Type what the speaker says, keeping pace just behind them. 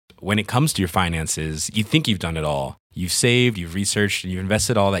When it comes to your finances, you think you've done it all. You've saved, you've researched, and you've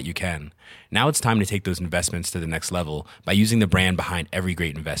invested all that you can. Now it's time to take those investments to the next level by using the brand behind every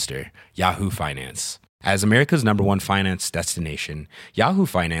great investor, Yahoo Finance. As America's #1 finance destination, Yahoo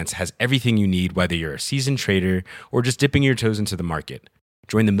Finance has everything you need, whether you're a seasoned trader or just dipping your toes into the market.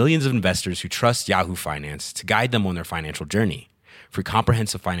 Join the millions of investors who trust Yahoo Finance to guide them on their financial journey. For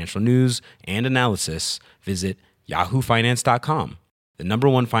comprehensive financial news and analysis, visit yahoofinance.com, the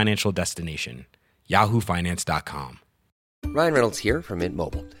 #1 financial destination, yahoofinance.com. Ryan Reynolds here from Mint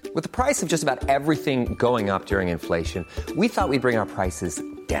Mobile. With the price of just about everything going up during inflation, we thought we'd bring our prices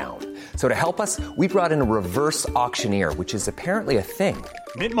down. So to help us, we brought in a reverse auctioneer, which is apparently a thing.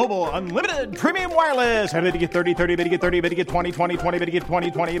 Mint Mobile Unlimited Premium Wireless. How to get 30, 30, bit to get 30, bit to get 20, 20, 20, bit to get 20,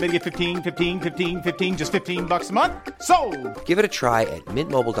 20, bit to get 15, 15, 15, 15, just $15 a month? Sold! Give it a try at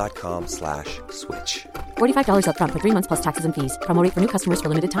mintmobile.com/switch. $45 up front for 3 months plus taxes and fees. Promo rate for new customers for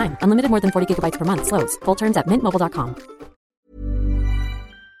limited time. Unlimited more than 40 gigabytes per month. Slows full terms at mintmobile.com.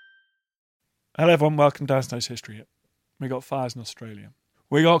 Hello everyone, welcome to Dan Snow's History Hit. We got fires in Australia.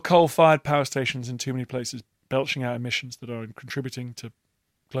 We got coal-fired power stations in too many places belching out emissions that are contributing to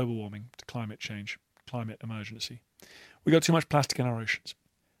global warming, to climate change, climate emergency. We got too much plastic in our oceans.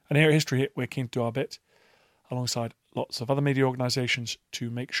 And here at History Hit, we're keen to do our bit, alongside lots of other media organisations, to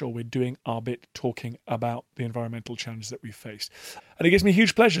make sure we're doing our bit talking about the environmental challenges that we face. And it gives me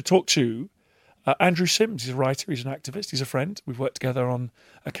huge pleasure to talk to Andrew Sims. He's a writer, he's an activist, he's a friend. We've worked together on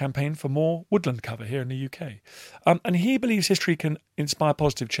a campaign for more woodland cover here in the UK. And he believes history can inspire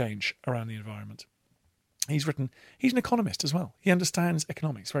positive change around the environment. He's an economist as well. He understands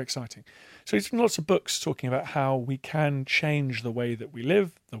economics, very exciting. So he's written lots of books talking about how we can change the way that we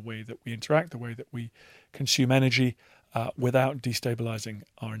live, the way that we interact, the way that we consume energy without destabilising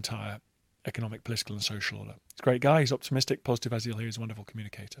our entire economic, political and social order. He's a great guy. He's optimistic, positive, as you'll hear. He's a wonderful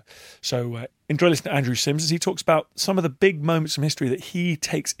communicator. So enjoy listening to Andrew Sims as he talks about some of the big moments from history that he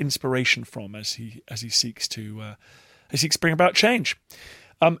takes inspiration from as he seeks to bring about change.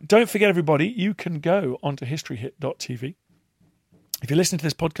 Don't forget, everybody, you can go onto historyhit.tv. If you're listening to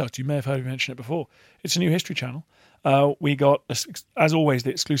this podcast, you may have heard me mention it before. It's a new history channel. We got, as always,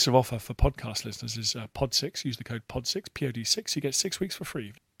 the exclusive offer for podcast listeners is Pod6. Use the code POD6, POD6. You get 6 weeks for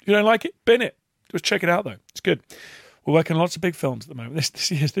free. If you don't like it, bin it. Just check it out, though. It's good. We're working on lots of big films at the moment.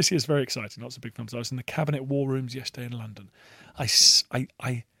 This year's very exciting. Lots of big films. I was in the cabinet war rooms yesterday in London. I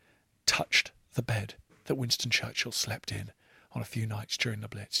touched the bed that Winston Churchill slept in on a few nights during the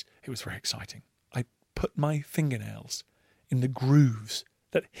Blitz. It was very exciting. I put my fingernails in the grooves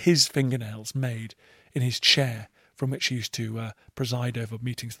that his fingernails made in his chair from which he used to preside over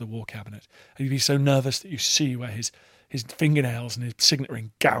meetings of the War Cabinet. And you'd be so nervous that you see where his fingernails and his signet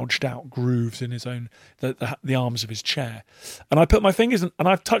ring gouged out grooves in his own the arms of his chair. And I put my fingers in, and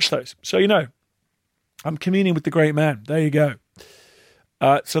I've touched those. So, I'm communing with the great man. There you go.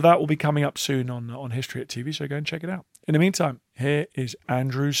 So that will be coming up soon on History at TV, so go and check it out. In the meantime, here is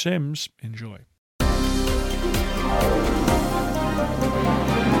Andrew Sims. Enjoy.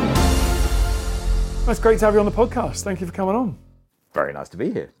 It's great to have you on the podcast. Thank you for coming on. Very nice to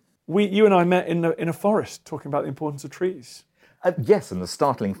be here. You and I met in a forest talking about the importance of trees. Yes, and the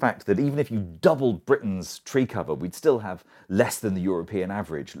startling fact that even if you doubled Britain's tree cover, we'd still have less than the European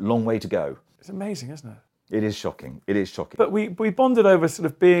average. Long way to go. It's amazing, isn't it? It is shocking. It is shocking. But we bonded over sort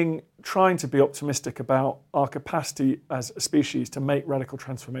of trying to be optimistic about our capacity as a species to make radical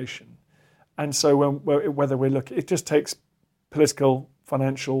transformation. And so whether we're looking, it just takes political,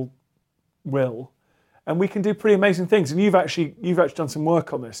 financial will, and we can do pretty amazing things. And you've actually done some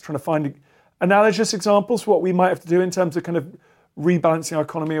work on this, trying to find analogous examples for what we might have to do in terms of kind of rebalancing our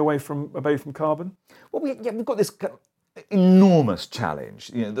economy away from carbon. Well, we've got this enormous challenge.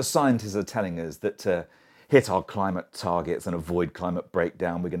 The scientists are telling us that to hit our climate targets and avoid climate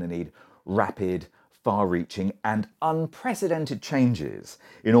breakdown, we're going to need rapid, far-reaching and unprecedented changes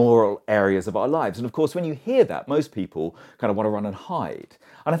in all areas of our lives. And of course, when you hear that, most people kind of want to run and hide.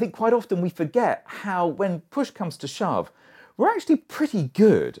 And I think quite often we forget how, when push comes to shove, we're actually pretty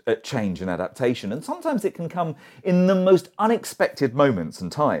good at change and adaptation. And sometimes it can come in the most unexpected moments and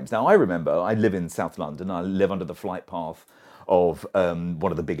times. Now, I remember I live in South London. I live under the flight path of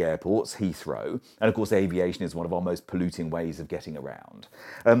one of the big airports, Heathrow. And of course, aviation is one of our most polluting ways of getting around.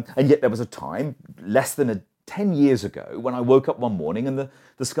 And yet there was a time, less than 10 years ago, when I woke up one morning and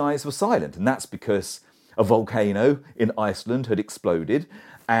the skies were silent. And that's because a volcano in Iceland had exploded,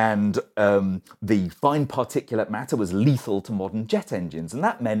 and the fine particulate matter was lethal to modern jet engines. And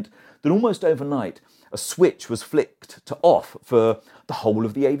that meant that almost overnight, a switch was flicked to off for the whole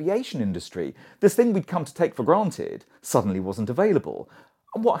of the aviation industry. This thing we'd come to take for granted suddenly wasn't available.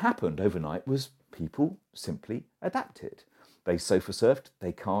 And what happened overnight was people simply adapted. They sofa surfed,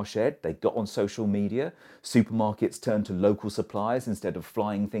 they car shared, they got on social media. Supermarkets turned to local suppliers instead of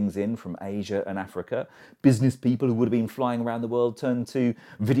flying things in from Asia and Africa. Business people who would have been flying around the world turned to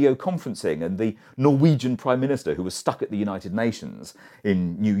video conferencing. And the Norwegian Prime Minister, who was stuck at the United Nations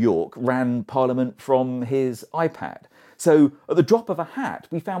in New York, ran Parliament from his iPad. So at the drop of a hat,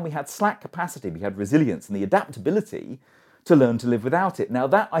 we found we had slack capacity, we had resilience and the adaptability to learn to live without it. Now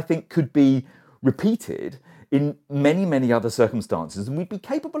that, I think, could be repeated in many, many other circumstances, and we'd be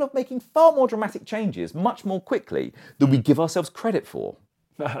capable of making far more dramatic changes much more quickly than we give ourselves credit for.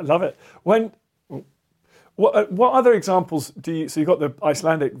 I love it. What other examples do you... So you've got the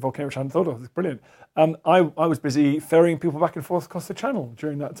Icelandic volcano, which I hadn't thought of. It's brilliant. I was busy ferrying people back and forth across the channel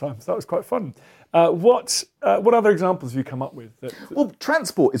during that time, so that was quite fun. What other examples have you come up with? Well,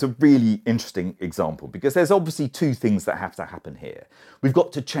 transport is a really interesting example because there's obviously two things that have to happen here. We've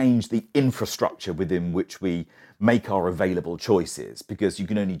got to change the infrastructure within which we make our available choices, because you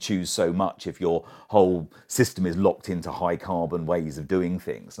can only choose so much if your whole system is locked into high carbon ways of doing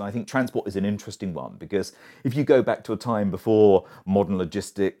things. And I think transport is an interesting one, because if you go back to a time before modern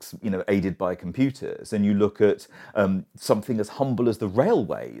logistics, aided by computers, and you look at something as humble as the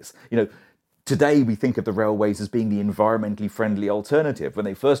railways, today we think of the railways as being the environmentally friendly alternative. When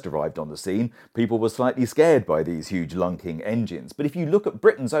they first arrived on the scene, people were slightly scared by these huge lunking engines. But if you look at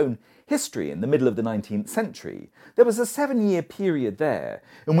Britain's own history in the middle of the 19th century, there was a 7-year period there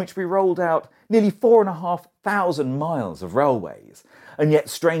in which we rolled out nearly 4,500 miles of railways. And yet,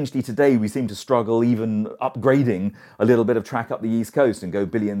 strangely, today we seem to struggle even upgrading a little bit of track up the East Coast and go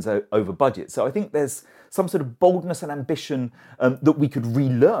billions over budget. So I think there's some sort of boldness and ambition that we could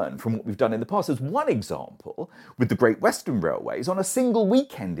relearn from what we've done in the past. As one example, with the Great Western Railways, on a single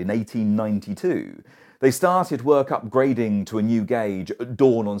weekend in 1892, they started work upgrading to a new gauge at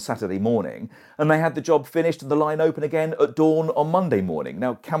dawn on Saturday morning, and they had the job finished and the line open again at dawn on Monday morning.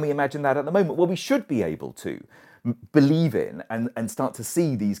 Now, can we imagine that at the moment? Well, we should be able to believe in and start to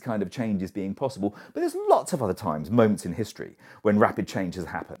see these kind of changes being possible. But there's lots of other times, moments in history, when rapid change has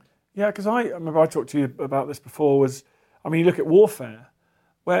happened. Yeah, because I remember I talked to you about this before. You look at warfare,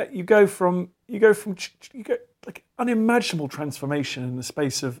 where you go like unimaginable transformation in the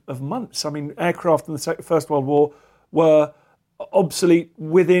space of months. I mean, aircraft in the First World War were obsolete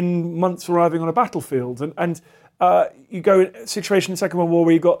within months arriving on a battlefield, and you go in a situation in the Second World War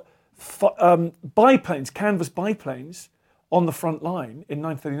where you got biplanes, canvas biplanes, on the front line in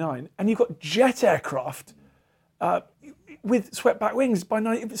 1939, and you've got jet aircraft with swept-back wings by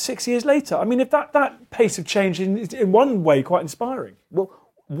 6 years later. I mean, if that pace of change is in one way quite inspiring. Well,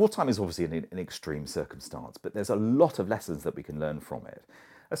 wartime is obviously an extreme circumstance, but there's a lot of lessons that we can learn from it,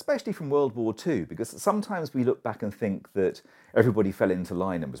 especially from World War II, because sometimes we look back and think that everybody fell into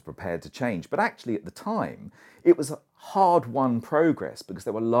line and was prepared to change. But actually, at the time, it was a hard-won progress, because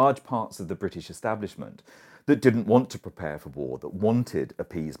there were large parts of the British establishment that didn't want to prepare for war, that wanted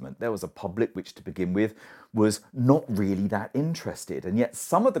appeasement. There was a public which, to begin with, was not really that interested. And yet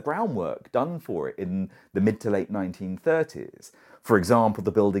some of the groundwork done for it in the mid to late 1930s, for example,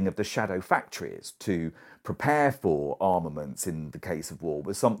 the building of the shadow factories to prepare for armaments in the case of war,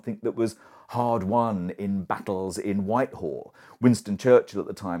 was something that was hard won in battles in Whitehall. Winston Churchill at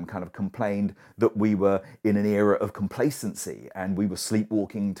the time kind of complained that we were in an era of complacency and we were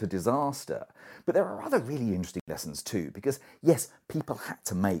sleepwalking to disaster. But there are other really interesting lessons too, because yes, people had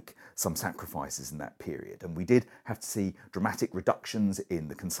to make some sacrifices in that period, and we did have to see dramatic reductions in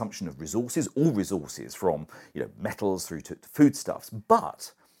the consumption of resources, all resources from metals through to foodstuffs.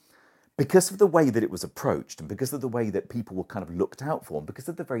 But because of the way that it was approached, and because of the way that people were kind of looked out for, and because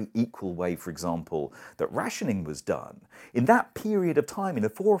of the very equal way, for example, that rationing was done, in that period of time, in a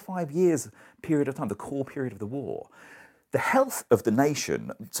 4 or 5 years period of time, the core period of the war, the health of the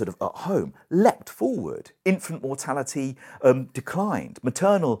nation sort of at home leapt forward. Infant mortality declined,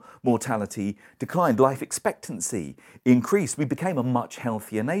 maternal mortality declined, life expectancy increased. We became a much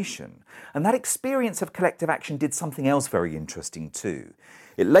healthier nation. And that experience of collective action did something else very interesting too.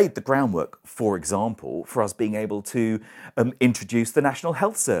 It laid the groundwork, for example, for us being able to introduce the National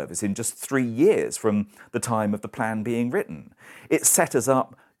Health Service in just 3 years from the time of the plan being written. It set us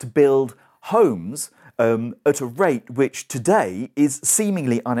up to build homes at a rate which today is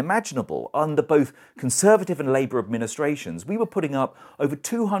seemingly unimaginable. Under both Conservative and Labour administrations, we were putting up over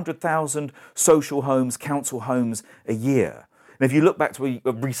 200,000 social homes, council homes a year. And if you look back to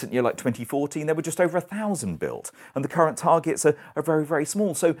a recent year like 2014, there were just over 1,000 built, and the current targets are very, very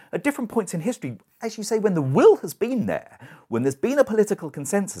small. So at different points in history, as you say, when the will has been there, when there's been a political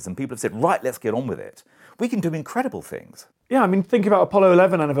consensus and people have said, right, let's get on with it, we can do incredible things. Yeah, I mean, think about Apollo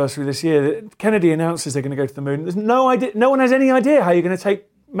 11 anniversary this year. Kennedy announces they're going to go to the moon. There's no idea, no one has any idea how you're going to take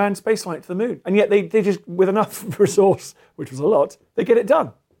manned spaceflight to the moon. And yet they just, with enough resource, which was a lot, they get it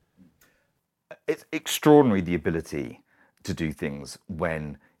done. It's extraordinary, the ability to do things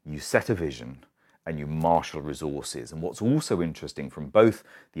when you set a vision and you marshal resources. And what's also interesting from both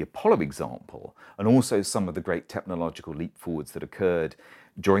the Apollo example and also some of the great technological leap forwards that occurred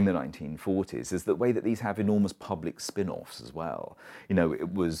during the 1940s is the way that these have enormous public spin-offs as well.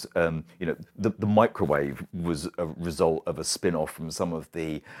 It was, the microwave was a result of a spin-off from some of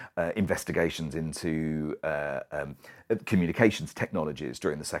the investigations into communications technologies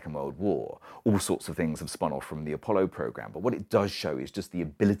during the Second World War. All sorts of things have spun off from the Apollo program. But what it does show is just the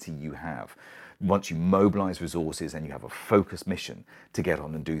ability you have once you mobilize resources and you have a focused mission to get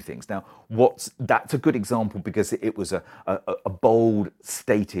on and do things. Now, that's a good example because it was a bold,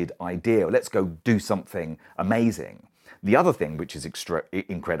 stated idea. Let's go do something amazing. The other thing, which is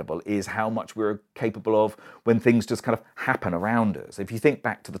incredible, is how much we're capable of when things just kind of happen around us. If you think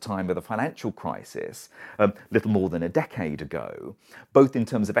back to the time of the financial crisis, little more than a decade ago, both in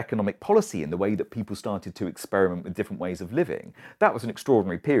terms of economic policy and the way that people started to experiment with different ways of living, that was an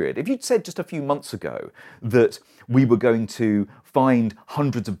extraordinary period. If you'd said just a few months ago that we were going to find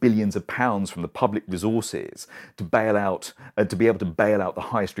hundreds of billions of pounds from the public resources to bail out, to be able to bail out the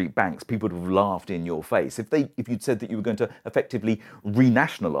high street banks, people would have laughed in your face. If you'd said that you were going to effectively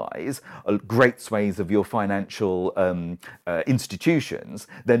renationalise great swathes of your financial institutions,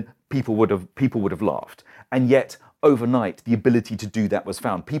 then people would have laughed. And yet, overnight, the ability to do that was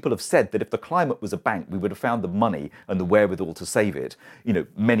found. People have said that if the climate was a bank, we would have found the money and the wherewithal to save it,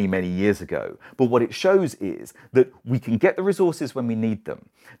 many, many years ago. But what it shows is that we can get the resources when we need them.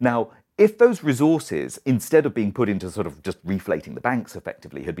 Now, if those resources, instead of being put into sort of just reflating the banks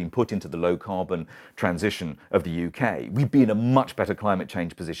effectively, had been put into the low carbon transition of the UK, we'd be in a much better climate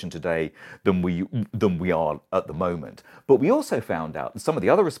change position today than we are at the moment. But we also found out that some of the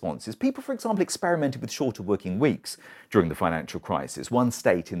other responses, people, for example, experimented with shorter working weeks during the financial crisis. One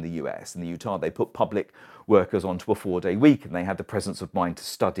state in the US, in the Utah, they put public workers onto a 4-day week, and they had the presence of mind to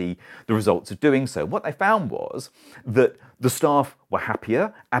study the results of doing so. What they found was that the staff were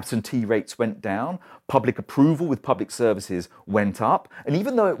happier, absentee rates went down, public approval with public services went up, and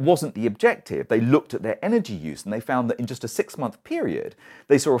even though it wasn't the objective, they looked at their energy use and they found that in just a 6-month period,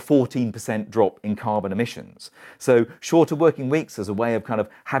 they saw a 14% drop in carbon emissions. So shorter working weeks as a way of kind of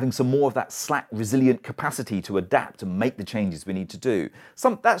having some more of that slack, resilient capacity to adapt and make the changes we need to do.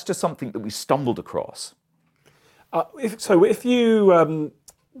 That's just something that we stumbled across. Where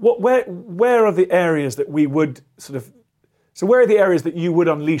are the areas that we would sort of, so where are the areas that you would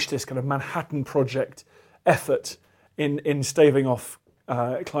unleash this kind of Manhattan Project effort in staving off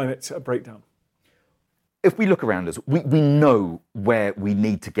climate breakdown? If we look around us, we know where we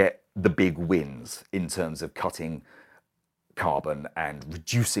need to get the big wins in terms of cutting carbon and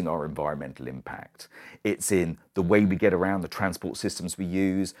reducing our environmental impact. It's in the way we get around, the transport systems we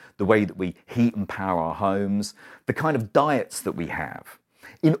use, the way that we heat and power our homes, the kind of diets that we have.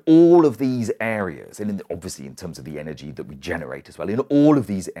 In all of these areas, and obviously in terms of the energy that we generate as well, in all of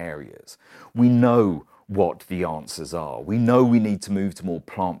these areas, we know what the answers are. We know we need to move to more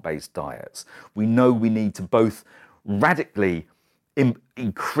plant-based diets. We know we need to both radically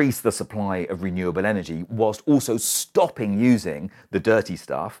increase the supply of renewable energy whilst also stopping using the dirty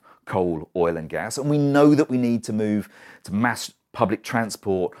stuff, coal, oil and gas. And we know that we need to move to mass public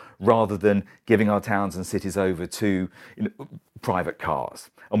transport rather than giving our towns and cities over to private cars.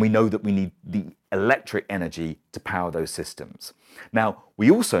 And we know that we need the electric energy to power those systems. Now, we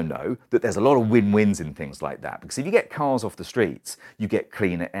also know that there's a lot of win-wins in things like that, because if you get cars off the streets, you get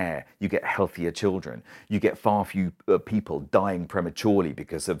cleaner air, you get healthier children, you get far fewer people dying prematurely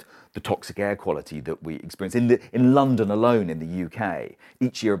because of the toxic air quality that we experience. In London alone, in the UK,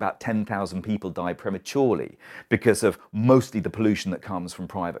 each year about 10,000 people die prematurely because of mostly the pollution that comes from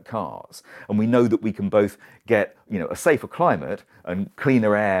private cars. And we know that we can both get a safer climate and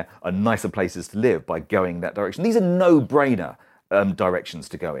cleaner air and nicer places to live by going that direction. These are no-brainer directions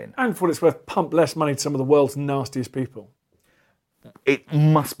to go in. And for what it's worth, pump less money to some of the world's nastiest people. It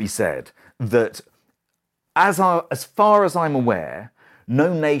must be said that as far as I'm aware,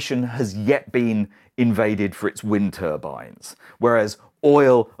 no nation has yet been invaded for its wind turbines, whereas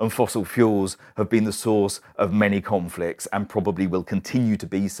oil and fossil fuels have been the source of many conflicts and probably will continue to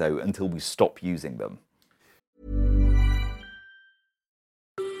be so until we stop using them.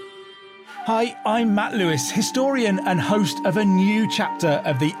 Hi, I'm Matt Lewis, historian and host of a new chapter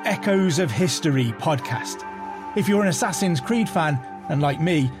of the Echoes of History podcast. If you're an Assassin's Creed fan, and like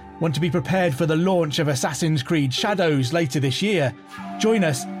me, want to be prepared for the launch of Assassin's Creed Shadows later this year, join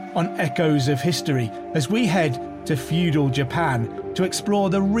us on Echoes of History as we head to feudal Japan to explore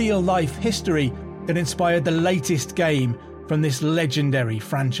the real-life history that inspired the latest game from this legendary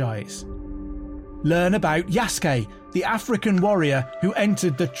franchise. Learn about Yasuke, the African warrior who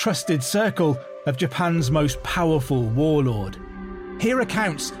entered the trusted circle of Japan's most powerful warlord. Hear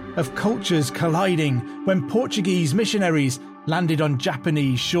accounts of cultures colliding when Portuguese missionaries landed on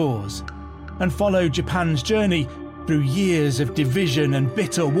Japanese shores, and follow Japan's journey through years of division and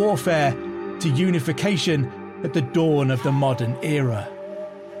bitter warfare to unification at the dawn of the modern era.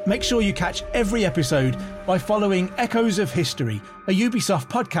 Make sure you catch every episode by following Echoes of History, a Ubisoft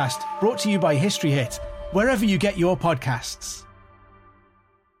podcast brought to you by History Hit, wherever you get your podcasts.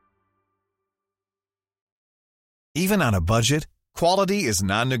 Even on a budget, quality is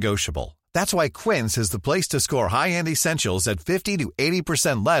non-negotiable. That's why Quince is the place to score high-end essentials at 50 to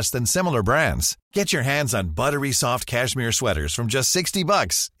 80% less than similar brands. Get your hands on buttery soft cashmere sweaters from just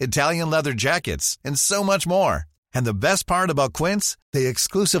 $60, Italian leather jackets, and so much more. And the best part about Quince, they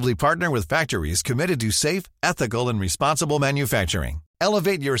exclusively partner with factories committed to safe, ethical, and responsible manufacturing.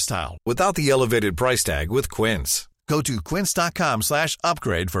 Elevate your style without the elevated price tag with Quince. Go to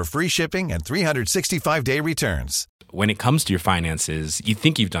quince.com/upgrade for free shipping and 365-day returns. When it comes to your finances, you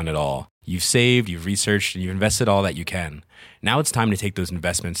think you've done it all. You've saved, you've researched, and you've invested all that you can. Now it's time to take those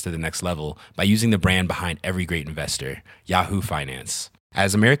investments to the next level by using the brand behind every great investor, Yahoo Finance.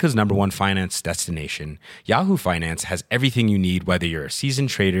 As America's #1 finance destination, Yahoo Finance has everything you need, whether you're a seasoned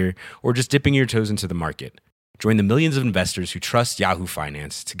trader or just dipping your toes into the market. Join the millions of investors who trust Yahoo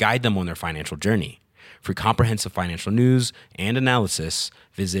Finance to guide them on their financial journey. For comprehensive financial news and analysis,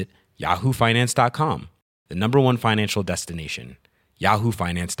 visit yahoofinance.com, the #1 financial destination,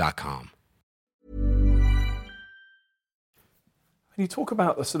 yahoofinance.com. You talk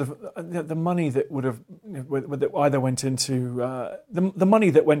about the sort of the money that would have that either went into the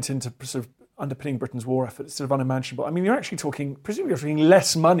money that went into sort of underpinning Britain's war effort. It's sort of unimaginable. I mean, you're actually talking, presumably, you're talking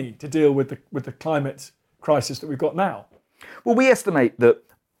less money to deal with the climate crisis that we've got now. Well, we estimate that,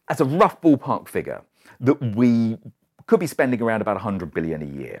 as a rough ballpark figure, that we could be spending around about 100 billion a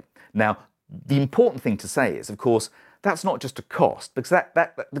year. Now, the important thing to say is, of course, that's not just a cost, because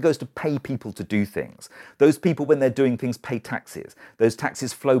that goes to pay people to do things. Those people, when they're doing things, pay taxes. Those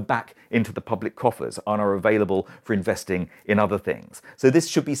taxes flow back into the public coffers and are available for investing in other things. So this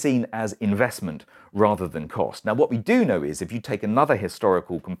should be seen as investment rather than cost. Now, what we do know is, if you take another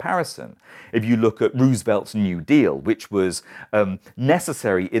historical comparison, if you look at Roosevelt's New Deal, which was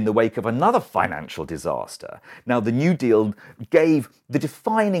necessary in the wake of another financial disaster. Now, the New Deal gave the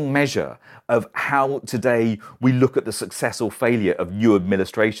defining measure of how today we look at the success or failure of new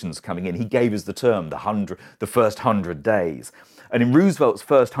administrations coming in. He gave us the term, the first 100 days. And in Roosevelt's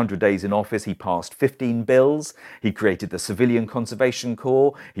first 100 days in office, he passed 15 bills. He created the Civilian Conservation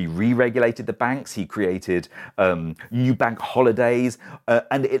Corps. He re-regulated the banks. He created new bank holidays.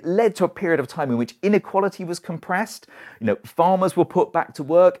 And it led to a period of time in which inequality was compressed. You know, farmers were put back to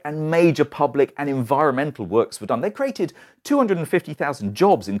work, and major public and environmental works were done. They created 250,000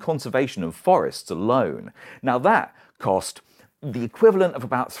 jobs in conservation of forests alone. Now that cost the equivalent of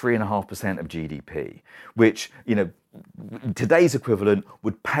about 3.5% of GDP, which, you know, today's equivalent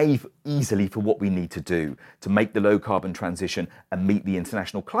would pay easily for what we need to do to make the low carbon transition and meet the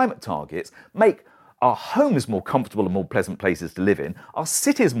international climate targets, make our homes more comfortable and more pleasant places to live in, our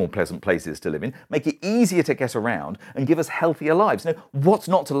cities more pleasant places to live in, make it easier to get around and give us healthier lives. Now, what's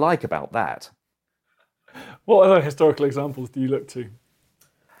not to like about that? What other historical examples do you look to?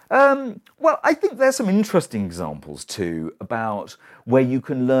 Well, I think there's some interesting examples too about where you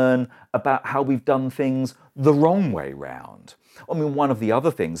can learn about how we've done things the wrong way round. I mean, one of the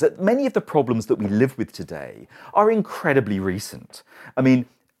other things, that many of the problems that we live with today are incredibly recent. I mean,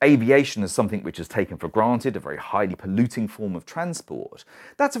 aviation is something which is taken for granted, a very highly polluting form of transport.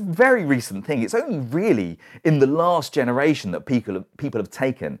 That's a very recent thing. It's only really in the last generation that people have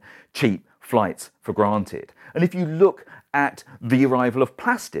taken cheap flights for granted. And if you look at the arrival of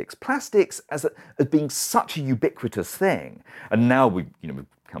plastics as being such a ubiquitous thing, and now we've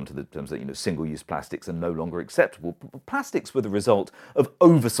come to the terms that single-use plastics are no longer acceptable. Plastics were the result of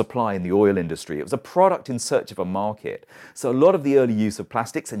oversupply in the oil industry. It was a product in search of a market. So a lot of the early use of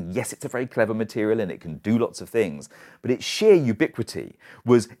plastics, and yes, it's a very clever material and it can do lots of things, but its sheer ubiquity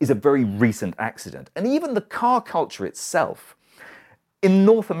is a very recent accident. And even the car culture itself, in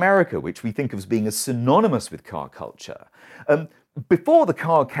North America, which we think of as being as synonymous with car culture, before the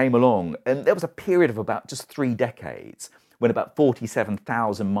car came along, and there was a period of about just 3 decades when about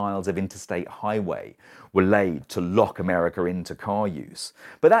 47,000 miles of interstate highway were laid to lock America into car use.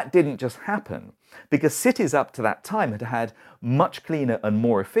 But that didn't just happen, because cities up to that time had had much cleaner and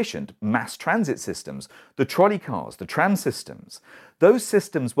more efficient mass transit systems, the trolley cars, the tram systems. Those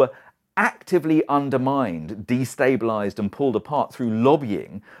systems were actively undermined, destabilized and pulled apart through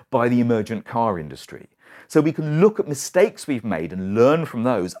lobbying by the emergent car industry. So we can look at mistakes we've made and learn from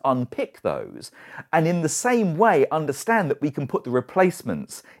those, unpick those, and in the same way understand that we can put the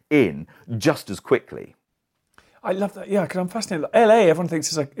replacements in just as quickly. I love that, yeah, because I'm fascinated. LA, everyone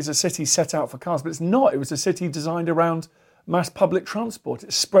thinks is a city set out for cars, but it's not. It was a city designed around mass public transport.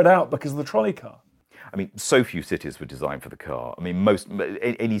 It's spread out because of the trolley car. I mean, so few cities were designed for the car. I mean,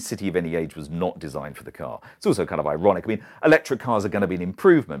 any city of any age was not designed for the car. It's also kind of ironic. I mean, electric cars are going to be an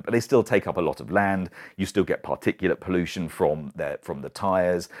improvement, but they still take up a lot of land. You still get particulate pollution from the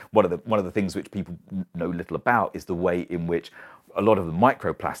tyres. One of the things which people know little about is the way in which a lot of the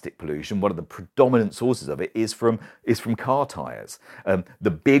microplastic pollution, one of the predominant sources of it is from car tyres.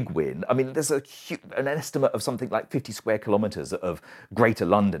 The big win, I mean, there's an estimate of something like 50 square kilometres of Greater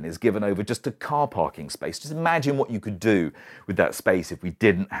London is given over just to car parking space. Just imagine what you could do with that space if we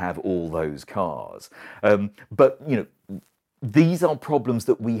didn't have all those cars. But, you know, these are problems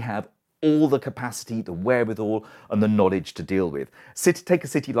that we have all the capacity, the wherewithal and the knowledge to deal with. Take a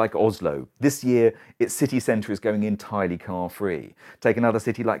city like Oslo. This year, its city centre is going entirely car-free. Take another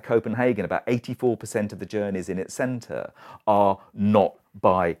city like Copenhagen. About 84% of the journeys in its centre are not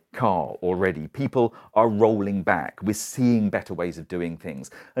by car already. People are rolling back. We're seeing better ways of doing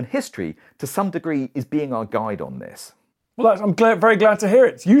things. And history, to some degree, is being our guide on this. Well, I'm very glad to hear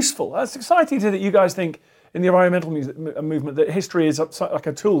it. It's useful. That's exciting to hear that you guys think in the environmental movement that history is like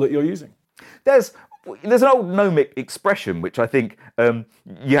a tool that you're using. There's an old gnomic expression which I think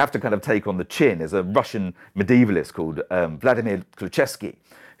you have to kind of take on the chin. There's a Russian medievalist called Vladimir Kluchevsky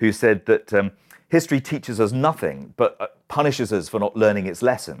who said that history teaches us nothing but punishes us for not learning its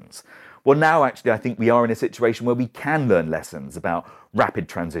lessons. Well, now actually I think we are in a situation where we can learn lessons about rapid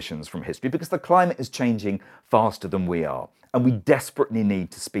transitions from history because the climate is changing faster than we are. And we desperately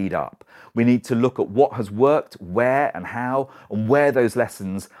need to speed up. We need to look at what has worked, where and how, and where those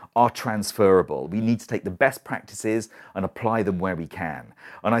lessons are transferable. We need to take the best practices and apply them where we can.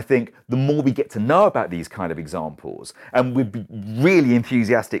 And I think the more we get to know about these kind of examples, and we'd be really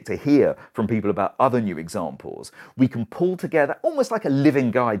enthusiastic to hear from people about other new examples, we can pull together almost like a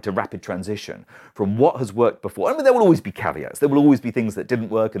living guide to rapid transition from what has worked before. I mean, there will always be caveats. There will always be things that didn't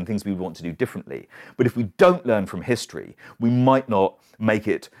work and things we want to do differently. But if we don't learn from history, we might not make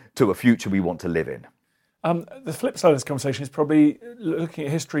it to a future we want to live in. The flip side of this conversation is probably looking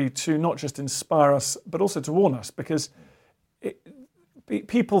at history to not just inspire us, but also to warn us, because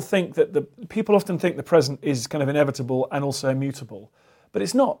people often think the present is kind of inevitable and also immutable, but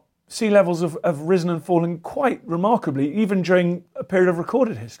it's not. Sea levels have risen and fallen quite remarkably, even during a period of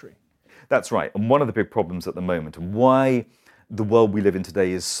recorded history. That's right. And one of the big problems at the moment, and why the world we live in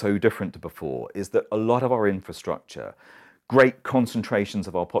today is so different to before, is that a lot of our infrastructure, great concentrations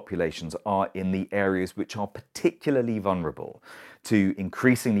of our populations are in the areas which are particularly vulnerable to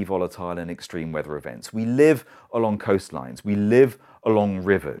increasingly volatile and extreme weather events. We live along coastlines, we live along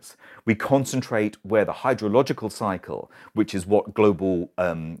rivers. We concentrate where the hydrological cycle, which is what global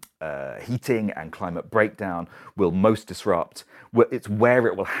heating and climate breakdown will most disrupt, it's where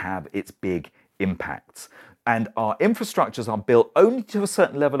it will have its big impacts. And our infrastructures are built only to a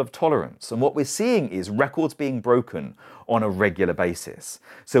certain level of tolerance. And what we're seeing is records being broken on a regular basis.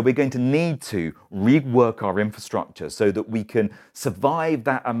 So we're going to need to rework our infrastructure so that we can survive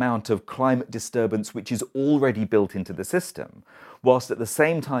that amount of climate disturbance which is already built into the system, whilst at the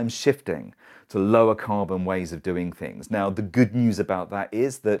same time shifting to lower carbon ways of doing things. Now, the good news about that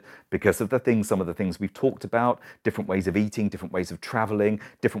is that because of some of the things we've talked about, different ways of eating, different ways of traveling,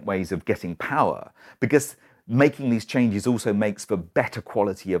 different ways of getting power, because making these changes also makes for better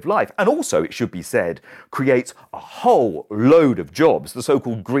quality of life. And also, it should be said, creates a whole load of jobs. The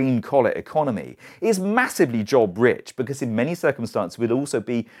so-called green collar economy is massively job rich because in many circumstances we'll also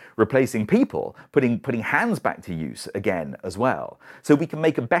be replacing people, putting hands back to use again as well. So we can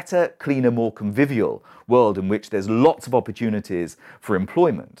make a better, cleaner, more convivial world in which there's lots of opportunities for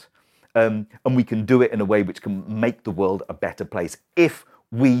employment. And we can do it in a way which can make the world a better place if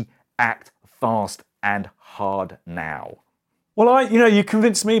we act fast and hard now. Well, you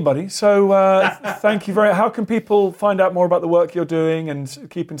convinced me, buddy. So thank you very much. How can people find out more about the work you're doing and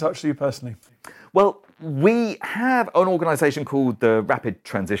keep in touch with you personally? Well, We have an organisation called the Rapid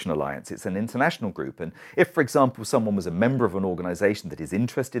Transition Alliance. It's an international group. And if, for example, someone was a member of an organisation that is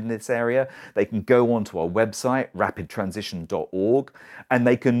interested in this area, they can go onto our website, rapidtransition.org, and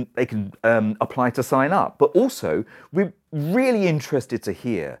they can apply to sign up. But also, we're really interested to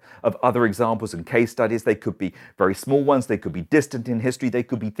hear of other examples and case studies. They could be very small ones, they could be distant in history, they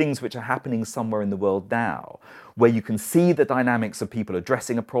could be things which are happening somewhere in the world now, where you can see the dynamics of people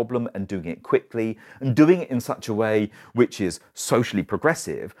addressing a problem and doing it quickly, and doing it in such a way which is socially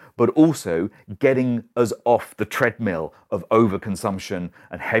progressive, but also getting us off the treadmill of overconsumption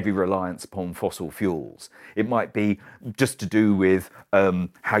and heavy reliance upon fossil fuels. It might be just to do with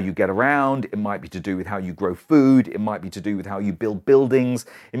how you get around, it might be to do with how you grow food, it might be to do with how you build buildings,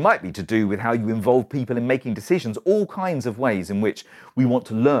 it might be to do with how you involve people in making decisions, all kinds of ways in which we want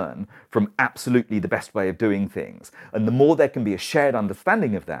to learn from absolutely the best way of doing things. And the more there can be a shared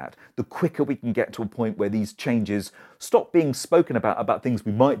understanding of that, the quicker we can get to a point where these changes stop being spoken about things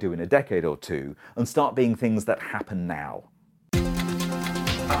we might do in a decade or two, and start being things that happen now.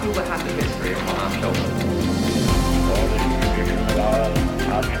 I feel the happy history on our shoulders.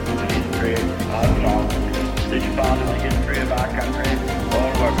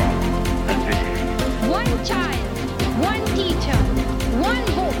 One child, one teacher, one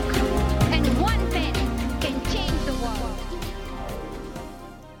book, and one pen can change the world.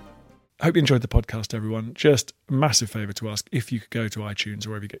 I hope you enjoyed the podcast, everyone. Just a massive favour to ask, if you could go to iTunes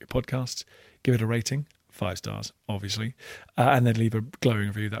or wherever you get your podcasts, give it a rating, 5 stars, obviously, and then leave a glowing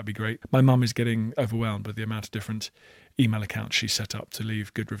review. That'd be great. My mum is getting overwhelmed with the amount of different email accounts she's set up to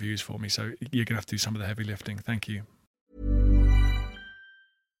leave good reviews for me, so you're going to have to do some of the heavy lifting. Thank you.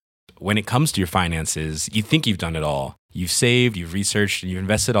 When it comes to your finances, you think you've done it all. You've saved, you've researched, and you've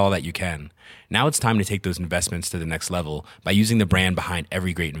invested all that you can. Now it's time to take those investments to the next level by using the brand behind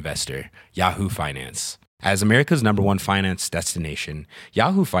every great investor, Yahoo Finance. As America's #1 finance destination,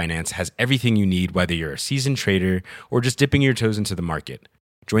 Yahoo Finance has everything you need, whether you're a seasoned trader or just dipping your toes into the market.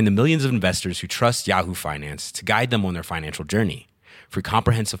 Join the millions of investors who trust Yahoo Finance to guide them on their financial journey. For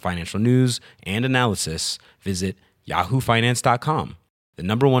comprehensive financial news and analysis, visit yahoofinance.com, the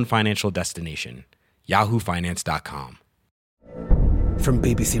 #1 financial destination, yahoofinance.com. From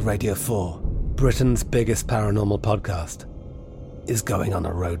BBC Radio 4, Britain's biggest paranormal podcast is going on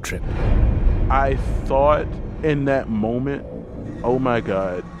a road trip. I thought in that moment, oh my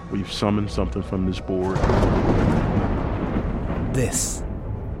God, we've summoned something from this board. This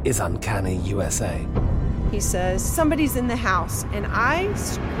is Uncanny USA. He says, somebody's in the house, and I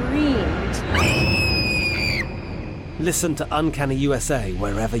screamed. Listen to Uncanny USA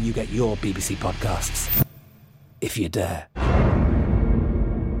wherever you get your BBC podcasts, if you dare.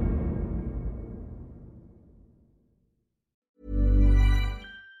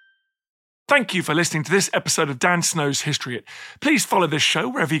 Thank you for listening to this episode of Dan Snow's History Hit. Please follow this show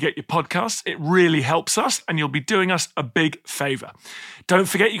wherever you get your podcasts. It really helps us, and you'll be doing us a big favour. Don't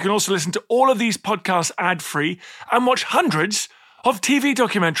forget, you can also listen to all of these podcasts ad-free and watch hundreds of TV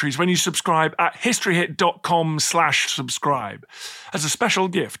documentaries when you subscribe at historyhit.com/subscribe. As a special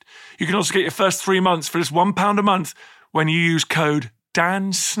gift, you can also get your first 3 months for just £1 a month when you use code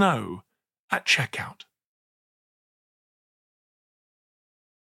DANSNOW at checkout.